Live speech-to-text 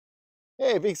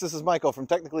Hey Beeks, this is Michael from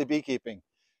Technically Beekeeping.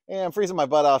 And I'm freezing my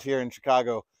butt off here in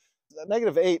Chicago.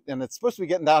 -8, and it's supposed to be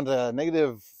getting down to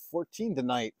 -14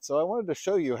 tonight. So I wanted to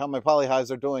show you how my polyhives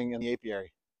are doing in the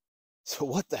apiary. So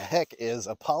what the heck is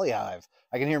a polyhive?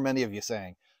 I can hear many of you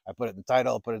saying, I put it in the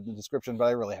title, I put it in the description, but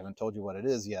I really haven't told you what it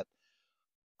is yet.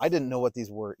 I didn't know what these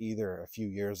were either a few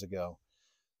years ago.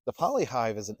 The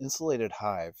polyhive is an insulated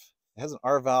hive. It has an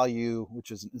R value, which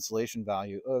is an insulation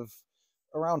value of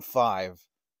around 5.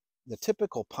 The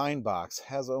typical pine box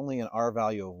has only an R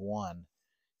value of 1.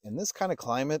 In this kind of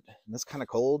climate, in this kind of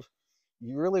cold,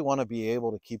 you really want to be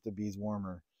able to keep the bees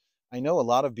warmer. I know a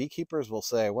lot of beekeepers will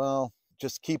say, well,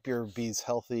 just keep your bees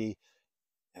healthy,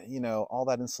 all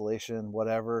that insulation,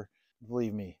 whatever.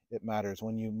 Believe me, it matters.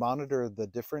 When you monitor the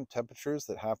different temperatures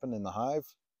that happen in the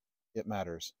hive, it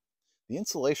matters. The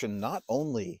insulation not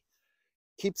only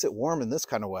keeps it warm in this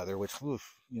kind of weather, which,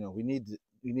 we need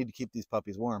to keep these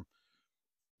puppies warm.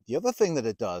 The other thing that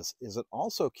it does is it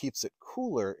also keeps it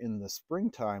cooler in the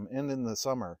springtime and in the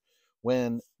summer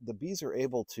when the bees are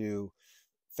able to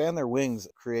fan their wings,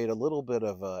 create a little bit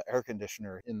of air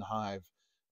conditioner in the hive.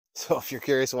 So if you're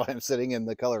curious why I'm sitting in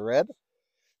the color red,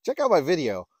 check out my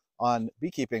video on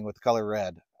beekeeping with the color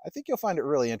red. I think you'll find it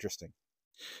really interesting.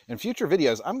 In future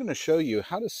videos, I'm going to show you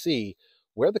how to see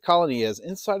where the colony is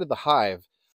inside of the hive.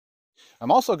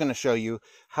 I'm also going to show you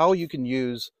how you can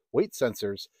use weight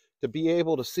sensors to be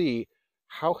able to see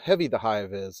how heavy the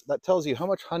hive is. That tells you how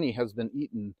much honey has been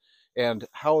eaten and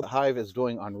how the hive is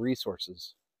doing on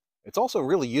resources. It's also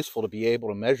really useful to be able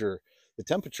to measure the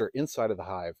temperature inside of the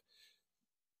hive.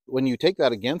 When you take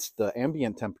that against the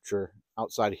ambient temperature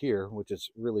outside here, which is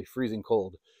really freezing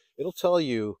cold, it'll tell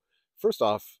you, first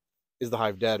off, is the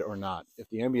hive dead or not? If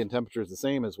the ambient temperature is the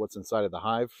same as what's inside of the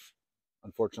hive,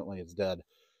 unfortunately it's dead.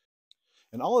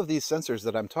 And all of these sensors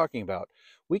that I'm talking about,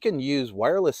 we can use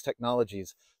wireless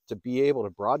technologies to be able to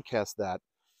broadcast that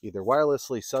either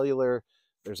wirelessly, cellular.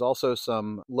 There's also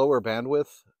some lower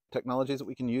bandwidth technologies that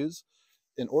we can use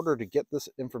in order to get this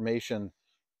information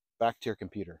back to your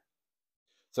computer.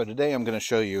 So today I'm going to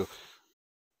show you a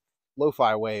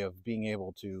lo-fi way of being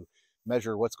able to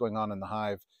measure what's going on in the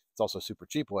hive. It's also a super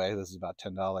cheap way. This is about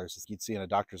 $10, as you'd see in a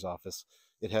doctor's office.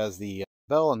 It has the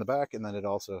bell on the back, and then it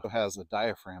also has a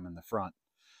diaphragm in the front.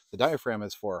 The diaphragm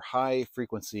is for high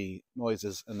frequency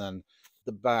noises, and then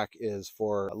the back is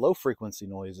for low frequency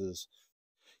noises.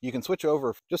 You can switch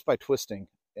over just by twisting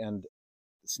and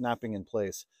snapping in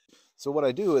place. So what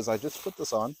I do is I just put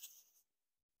this on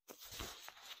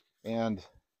and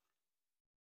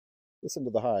listen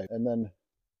to the hive, and then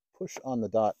push on the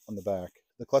dot on the back.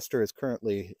 The cluster is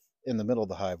currently in the middle of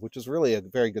the hive, which is really a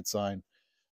very good sign.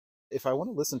 If I want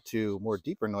to listen to more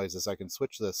deeper noises, I can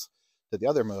switch this to the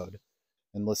other mode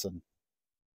and listen.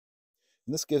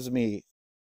 And this gives me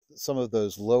some of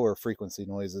those lower frequency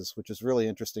noises, which is really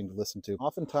interesting to listen to.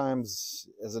 Oftentimes,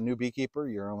 as a new beekeeper,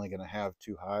 you're only going to have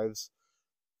 2 hives.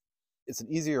 It's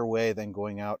an easier way than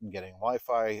going out and getting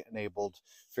Wi-Fi enabled,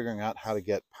 figuring out how to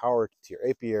get power to your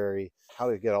apiary, how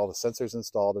to get all the sensors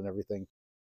installed and everything.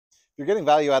 If you're getting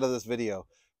value out of this video,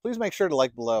 please make sure to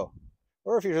like below.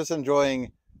 Or if you're just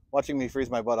enjoying watching me freeze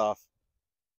my butt off,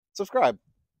 subscribe.